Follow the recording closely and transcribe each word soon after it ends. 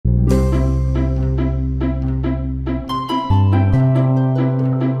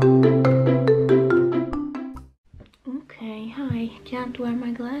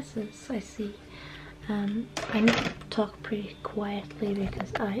voices I see. I need to talk pretty quietly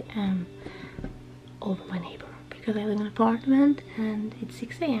because I am over my neighbor, because I live in an apartment and it's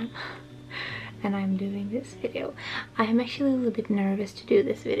 6 AM and I'm doing this video. I am actually a little bit nervous to do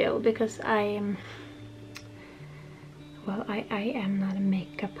this video because I am, well, I am not a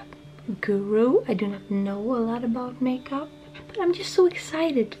makeup guru. I do not know a lot about makeup, but I'm just so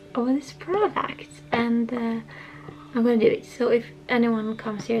excited over this product, and I'm gonna do it. So if anyone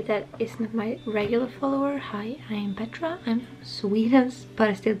comes here that is not my regular follower, hi, I am Petra. I'm from Sweden, but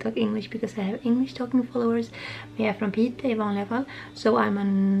I still talk English because I have English talking followers. Jag är från Piteå i vanliga fall, so I'm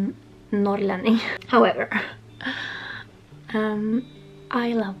a norrlänning. However,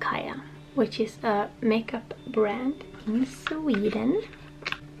 I love Caia, which is a makeup brand in Sweden.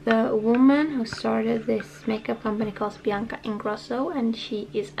 The woman who started this makeup company calls Bianca Ingrosso, and she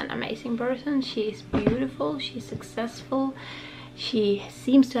is an amazing person. She is beautiful, she's successful, she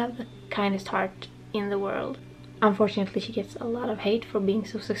seems to have the kindest heart in the world. Unfortunately, she gets a lot of hate for being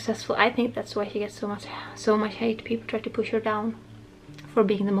so successful. I think that's why she gets so much hate. People try to push her down for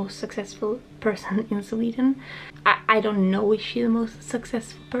being the most successful person in Sweden. I don't know if she's the most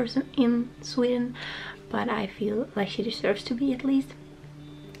successful person in Sweden, but I feel like she deserves to be, at least.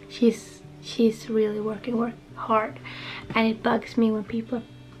 She's really working hard, and it bugs me when people are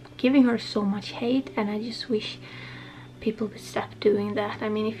giving her so much hate, and I just wish people would stop doing that. I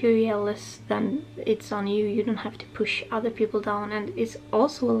mean, if you're jealous, then it's on you. You don't have to push other people down, and it's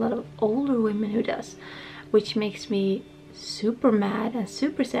also a lot of older women who does, which makes me super mad and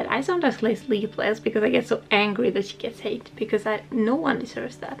super sad. I sometimes lay sleepless because I get so angry that she gets hate, because no one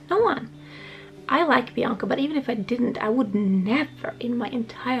deserves that. No one. I like Bianca, but even if I didn't, I would never in my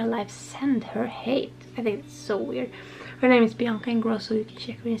entire life send her hate. I think it's so weird. Her name is Bianca Ingrosso. You can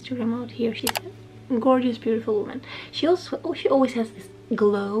check her Instagram out here. She's a gorgeous, beautiful woman. She always has this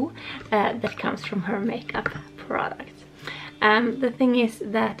glow that comes from her makeup products. The thing is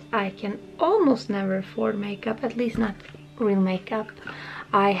that I can almost never afford makeup, at least not real makeup.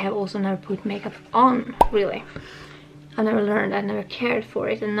 I have also never put makeup on, really. I never learned, I never cared for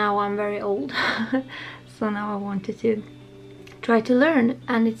it, and now I'm very old. So now I wanted to try to learn,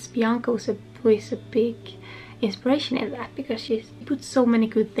 and it's Bianca who is a big inspiration in that, because she puts so many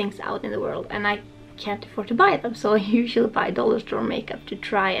good things out in the world and I can't afford to buy them, so I usually buy dollar store makeup to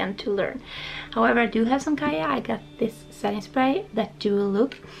try and to learn. However, I do have some Caia. I got this setting spray, that dual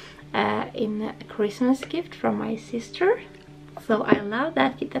look, in a Christmas gift from my sister. So I love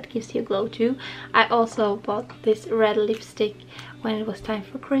that. That gives you a glow too. I also bought this red lipstick when it was time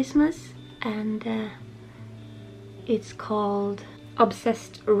for Christmas, and it's called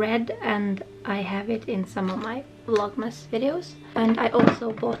Obsessed Red, and I have it in some of my Vlogmas videos. And I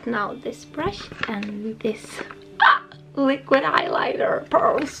also bought now this brush and this liquid highlighter,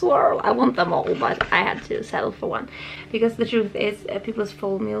 Pearl Swirl. I want them all, but I had to settle for one, because the truth is, people who's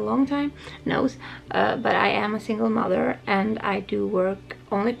followed me a long time knows, but I am a single mother and I do work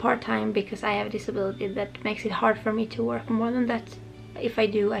only part-time because I have a disability that makes it hard for me to work more than that. If I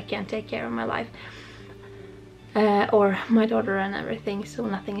do, I can't take care of my life or my daughter and everything, so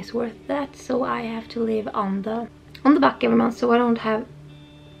nothing is worth that. So I have to live on the buck every month, so I don't have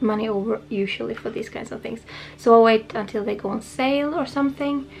money over usually for these kinds of things, so I wait until they go on sale or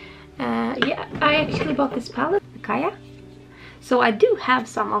something. Yeah, I actually bought this palette, Caia, so I do have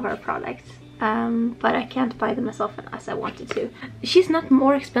some of her products, but I can't buy them as often as I wanted to. She's not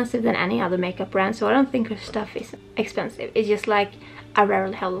more expensive than any other makeup brand, so I don't think her stuff is expensive. It's just like I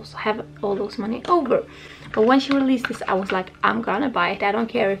rarely have all those money over. But when she released this, I was like, I'm gonna buy it. I don't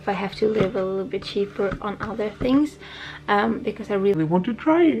care if I have to live a little bit cheaper on other things, because I really want to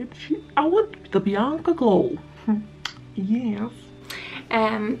try it. I want the Bianca glow. Yes.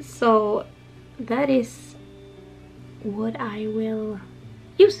 So that is what I will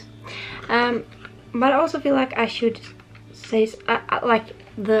use. But I also feel like I should say, like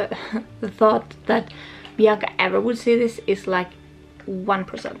the thought that Bianca ever would see this is like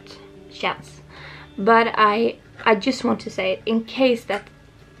 1% chance. But I just want to say it in case that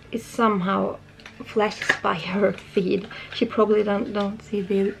it somehow flashes by her feed. She probably don't see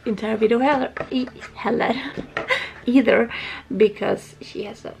the entire video either, because she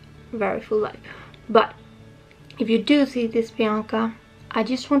has a very full life. But if you do see this, Bianca, I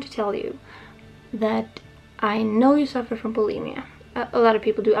just want to tell you that I know you suffer from bulimia. A lot of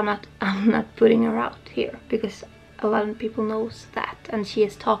people do. I'm not putting her out here because a lot of people knows that, and she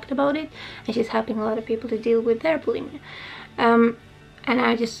has talked about it, and she's helping a lot of people to deal with their bulimia. And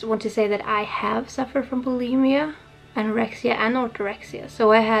I just want to say that I have suffered from bulimia, anorexia and orthorexia,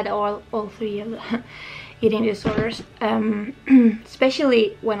 so I had all three of them eating disorders,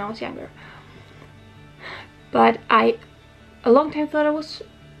 especially when I was younger. But I a long time thought I was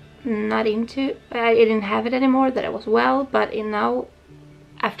not into, I didn't have it anymore, that I was well, but now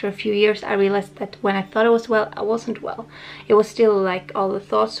after a few years I realized that when I thought I was well, I wasn't well. It was still like all the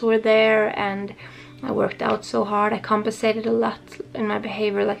thoughts were there, and I worked out so hard. I compensated a lot in my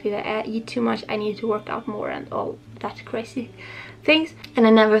behavior, like did I eat too much, I needed to work out more and all that crazy things. And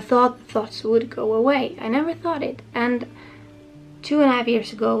I never thought the thoughts would go away. I never thought it. And 2.5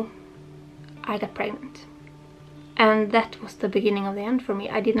 years ago I got pregnant. And that was the beginning of the end for me.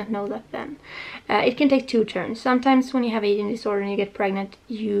 I did not know that then. It can take two turns. Sometimes when you have eating disorder and you get pregnant,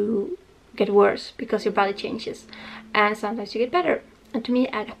 you get worse because your body changes. And sometimes you get better. And to me,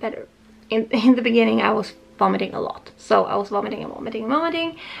 I got better. In the beginning, I was vomiting a lot. So I was vomiting and vomiting and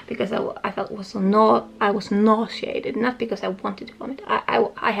vomiting because I felt it was I was nauseated. Not because I wanted to vomit.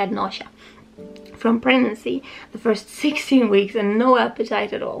 I had nausea from pregnancy the first 16 weeks and no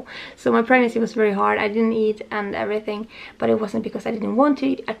appetite at all. So my pregnancy was very hard. I didn't eat and everything, but it wasn't because I didn't want to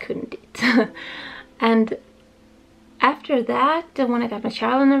eat, I couldn't eat. And after that, when I got my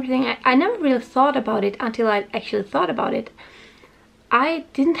child and everything, I never really thought about it until I actually thought about it. I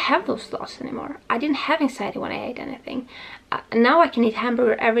didn't have those thoughts anymore. I didn't have anxiety when I ate anything. Now I can eat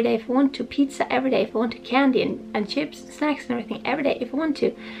hamburger every day if I want to, pizza every day if I want to, candy and chips, snacks and everything every day if I want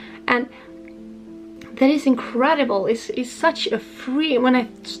to. And that is incredible. It's such a free, when I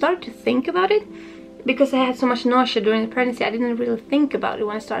started to think about it, because I had so much nausea during the pregnancy, I didn't really think about it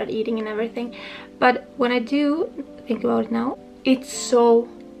when I started eating and everything. But when I do think about it now, it's so,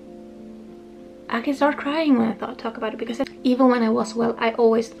 I can start crying when I talk about it, because even when I was well, I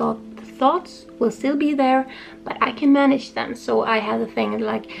always thought the thoughts will still be there, but I can manage them. So I had a thing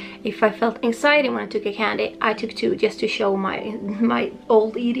like, if I felt anxiety when I took a candy, I took 2 just to show my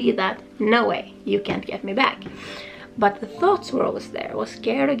old ED that no way, you can't get me back. But the thoughts were always there. I was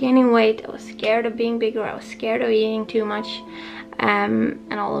scared of gaining weight, I was scared of being bigger, I was scared of eating too much,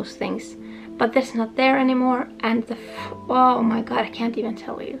 and all those things. But that's not there anymore, and oh my god, I can't even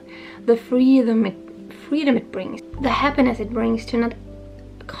tell you. The freedom it brings, the happiness it brings to not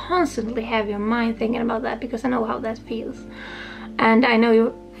constantly have your mind thinking about that, because I know how that feels. And I know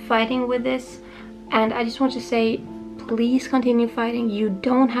you're fighting with this, and I just want to say, please continue fighting. You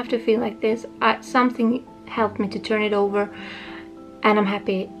don't have to feel like this. Something helped me to turn it over, and I'm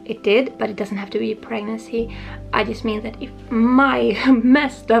happy it did, but it doesn't have to be a pregnancy. I just mean that if my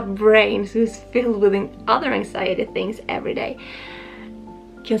messed up brain, who's filled with other anxiety things every day,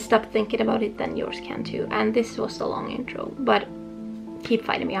 can stop thinking about it, then yours can too. And this was a long intro, but keep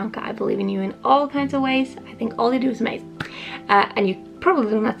fighting, Bianca. I believe in you in all kinds of ways. I think all you do is amazing. And you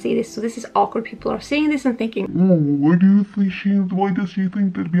probably do not see this, so this is awkward. People are seeing this and thinking, oh, why does she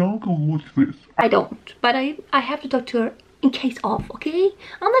think that Bianca will watch this? I don't, but I have to talk to her in case of, okay?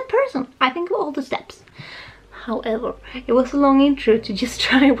 I'm that person. I think of all the steps. However, it was a long intro to just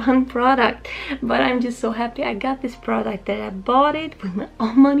try one product, but I'm just so happy I got this product, that I bought it with my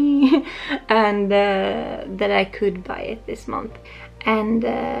own money, and that I could buy it this month. And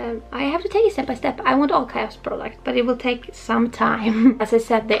I have to take it step by step. I want all Caia's products, but it will take some time. As I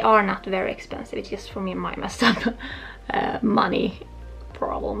said, they are not very expensive. It's just for me, my messed up money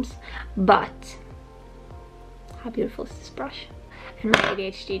problems. But how beautiful is this brush? And my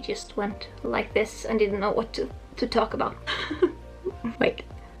ADHD just went like this and didn't know what to talk about. Wait.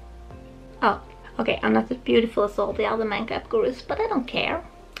 Oh, okay, I'm not as beautiful as all the other makeup gurus, but I don't care.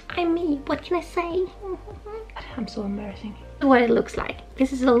 I'm me, what can I say? I'm so embarrassing. This is what it looks like.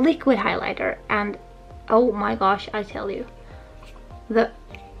 This is a liquid highlighter, and oh my gosh, I tell you, the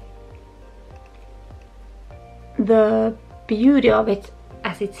beauty of it,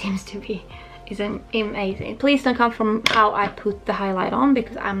 as it seems to be, is amazing. Please don't come from how I put the highlight on,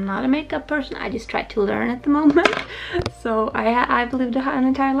 because I'm not a makeup person. I just try to learn at the moment. So I've lived an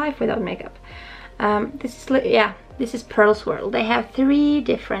entire life without makeup. This is Pearl Swirl. They have 3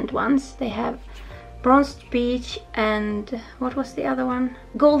 different ones. They have Bronzed Beach and what was the other one?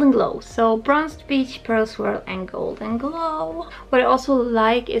 Golden Glow. So Bronzed Beach, Pearl Swirl and Golden Glow. What I also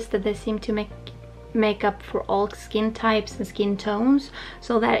like is that they seem to make makeup for all skin types and skin tones,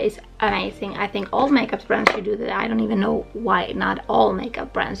 so that is amazing. I think all makeup brands should do that. I don't even know why not all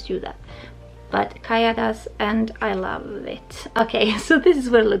makeup brands do that, but Caia does, and I love it. Okay, so this is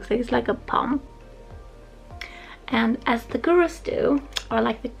what it looks like. It's like a pump, and as the gurus do, or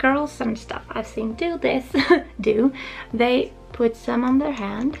like the girls and stuff I've seen do this, they put some on their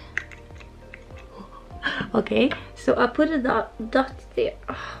hand. Okay, so I put a dot there.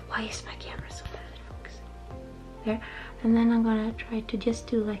 Oh, why is my camera so bad at focusing? There, and then I'm gonna try to just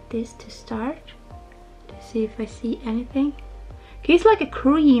do like this to start. See if I see anything. Okay, it's like a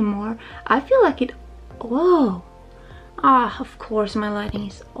cream, or I feel like it. Whoa! Ah, of course my lighting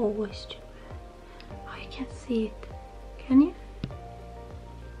is always too bad. Oh, you can't see it. Can you?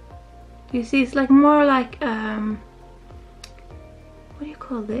 Do you see? It's like more like what do you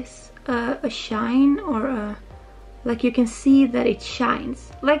call this? A shine, or a, like you can see that it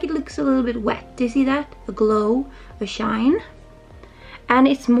shines. Like it looks a little bit wet. Do you see that? A glow, a shine. And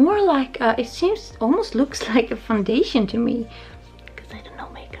it's more like, it seems, almost looks like a foundation to me. Because I don't know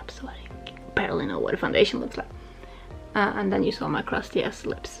makeup, so I barely know what a foundation looks like. And then you saw my crusty ass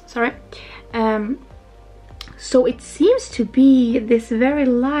lips, sorry. So it seems to be this very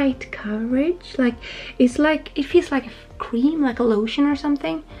light coverage. Like, it's like, it feels like a cream, like a lotion or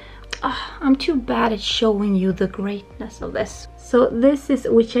something. Oh, I'm too bad at showing you the greatness of this. So this is,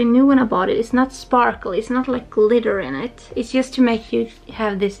 which I knew when I bought it, it's not sparkly, it's not like glitter in it. It's just to make you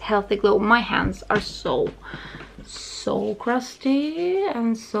have this healthy glow. My hands are so crusty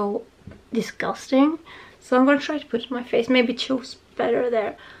and so disgusting. So I'm gonna try to put it on my face. Maybe it shows better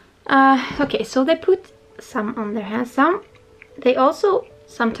there. Okay, so they put some on their hands. Some, they also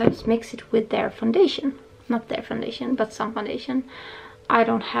sometimes mix it with their foundation. Not their foundation, but some foundation. I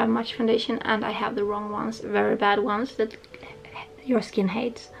don't have much foundation, and I have the wrong ones, very bad ones that your skin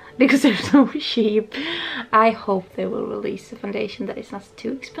hates because they're so cheap. I hope they will release a foundation that is not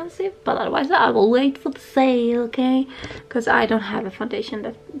too expensive, but otherwise I will wait for the sale, okay? Because I don't have a foundation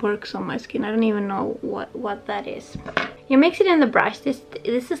that works on my skin. I don't even know what that is. You mix it in the brush. This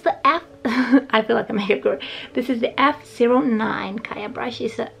is the F. I feel like a makeup girl. This is the F09 Caia brush.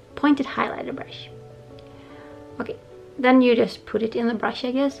 It's a pointed highlighter brush. Okay. Then you just put it in the brush,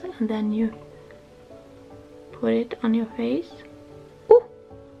 I guess, and then you put it on your face. Oh,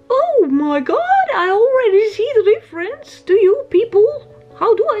 oh my god, I already see the difference. Do you people?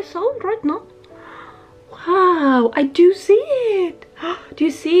 How do I sound right now? Wow, I do see it. Do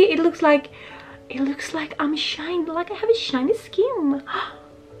you see? It looks like I'm shiny, like I have a shiny skin.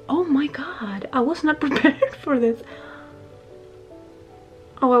 Oh my god, I was not prepared for this.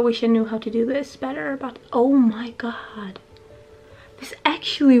 Oh, I wish I knew how to do this better, but oh my god. This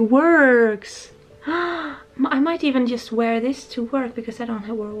actually works. I might even just wear this to work, because I don't have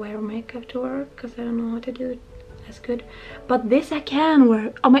to wear makeup to work, because I don't know how to do it as good. But this I can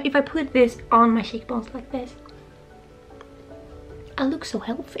wear. Oh my, if I put this on my cheekbones like this, I look so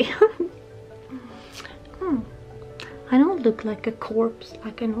healthy. I don't look like a corpse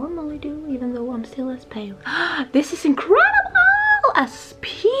like I normally do, even though I'm still as pale. This is incredible! As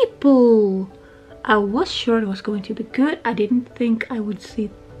people, I was sure it was going to be good. I didn't think I would see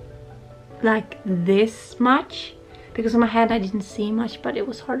like this much, because on my head I didn't see much, but it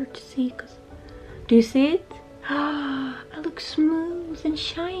was harder to see. Cause, do you see it? I look smooth and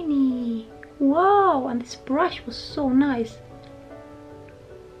shiny. Wow, and this brush was so nice.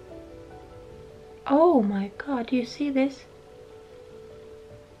 Oh my god, do you see this?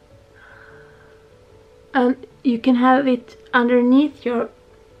 And you can have it underneath your,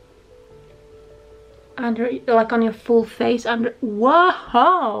 like on your full face, under.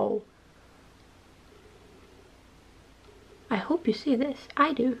 Wow! I hope you see this.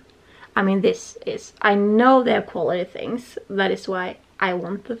 I do. I mean, this is, I know they're quality things, that is why I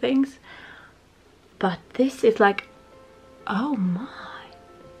want the things, but this is like, oh my,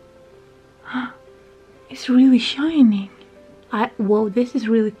 it's really shining. Whoa, this is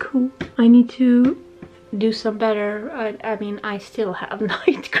really cool. I need to do some better. I mean, I still have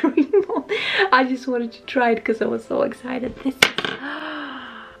night cream on. I just wanted to try it because I was so excited. This is,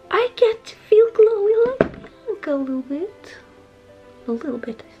 I get to feel glowy like Bianca a little bit. A little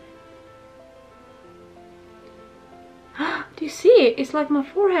bit, I say. Do you see it? It's like my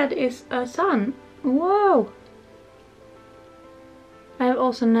forehead is a sun. Whoa! I've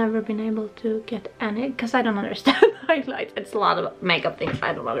also never been able to get any, because I don't understand highlights. It's a lot of makeup things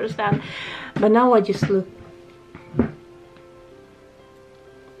I don't understand. But now I just look...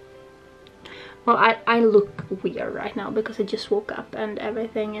 Well, I look weird right now because I just woke up and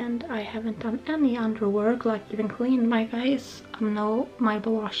everything, and I haven't done any underwork, like even cleaned my face. No, my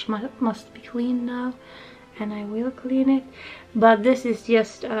blush must be clean now, and I will clean it. But this is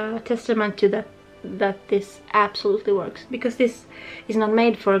just a testament to that this absolutely works, because this is not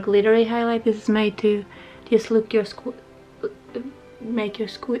made for a glittery highlight. This is made to just look your make your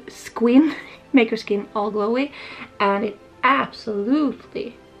skin all glowy, and it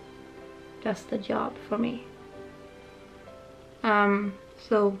absolutely does the job for me.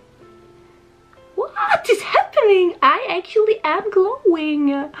 So what is happening? I actually am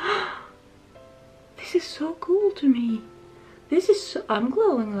glowing. This is so cool to me. This is so, I'm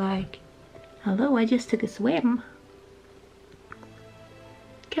glowing like Although I just took a swim.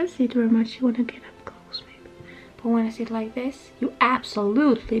 Can't see it very much when I get up close, maybe. But when I sit like this, you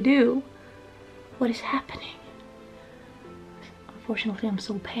absolutely do. What is happening? Unfortunately, I'm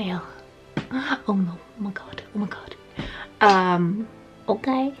so pale. Oh no, oh my god, oh my god.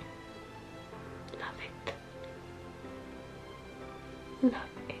 Okay. Love it. Love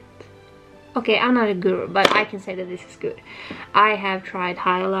it. Okay, I'm not a guru, but I can say that this is good. I have tried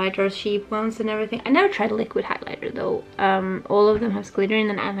highlighters, cheap ones and everything. I never tried liquid highlighter though. All of them have glitter in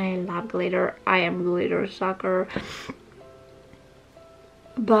them and I love glitter. I am a glitter sucker.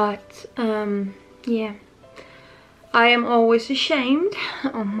 But, yeah. I am always ashamed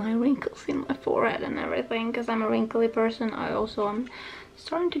of my wrinkles in my forehead and everything, because I'm a wrinkly person. I also am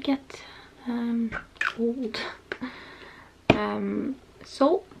starting to get old.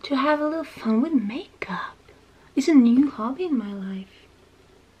 So to have a little fun with makeup is a new hobby in my life.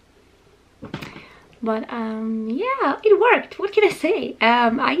 But yeah, it worked. What can I say?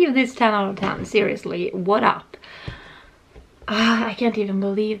 I give this 10 out of 10. Seriously, what up? I can't even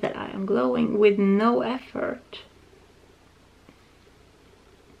believe that I am glowing with no effort.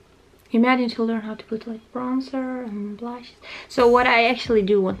 Imagine to learn how to put like bronzer and blushes. So what I actually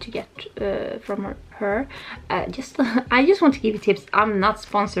do want to get from her, I just want to give you tips. I'm not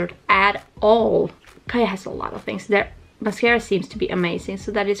sponsored at all. Caia has a lot of things. Their mascara seems to be amazing,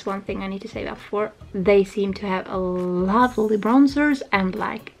 so that is one thing I need to save up for. They seem to have a lovely bronzers and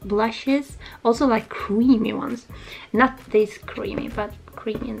like blushes, also like creamy ones. Not this creamy, but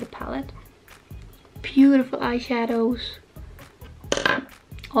creamy in the palette. Beautiful eyeshadows.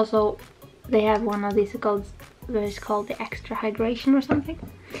 Also, they have one of these that is called the extra hydration or something.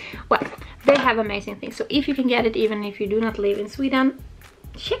 Well, they have amazing things. So if you can get it, even if you do not live in Sweden,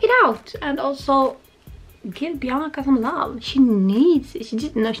 check it out. And also give Bianca some love. She needs it. She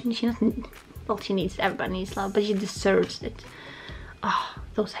doesn't. Well, she needs. Everybody needs love, but she deserves it. Ah, oh,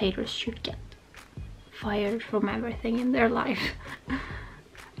 those haters should get fired from everything in their life.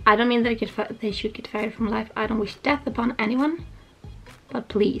 I don't mean that they should get fired from life. I don't wish death upon anyone. But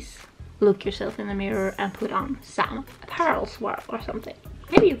please, look yourself in the mirror and put on some apparel swirl or something.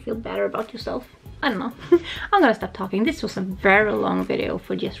 Maybe you feel better about yourself. I don't know. I'm gonna stop talking. This was a very long video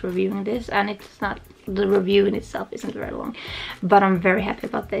for just reviewing this, and it's not, the review in itself isn't very long. But I'm very happy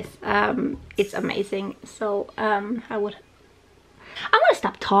about this. It's amazing. So I'm gonna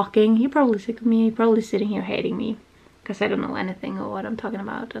stop talking. You're probably sick of me. You're probably sitting here hating me because I don't know anything of what I'm talking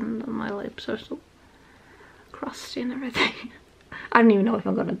about, and my lips are so crusty and everything. I don't even know if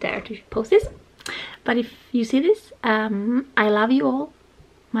I'm gonna dare to post this, but if you see this, I love you all,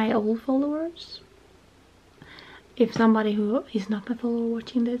 my old followers. If somebody who is not my follower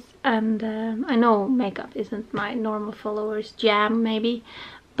watching this, and I know makeup isn't my normal followers jam maybe,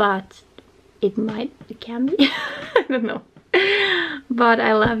 but it can be. I don't know. But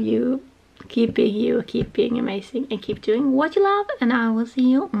I love you. Keep being you, keep being amazing, and keep doing what you love, and I will see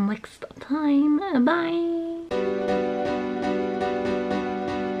you next time. Bye.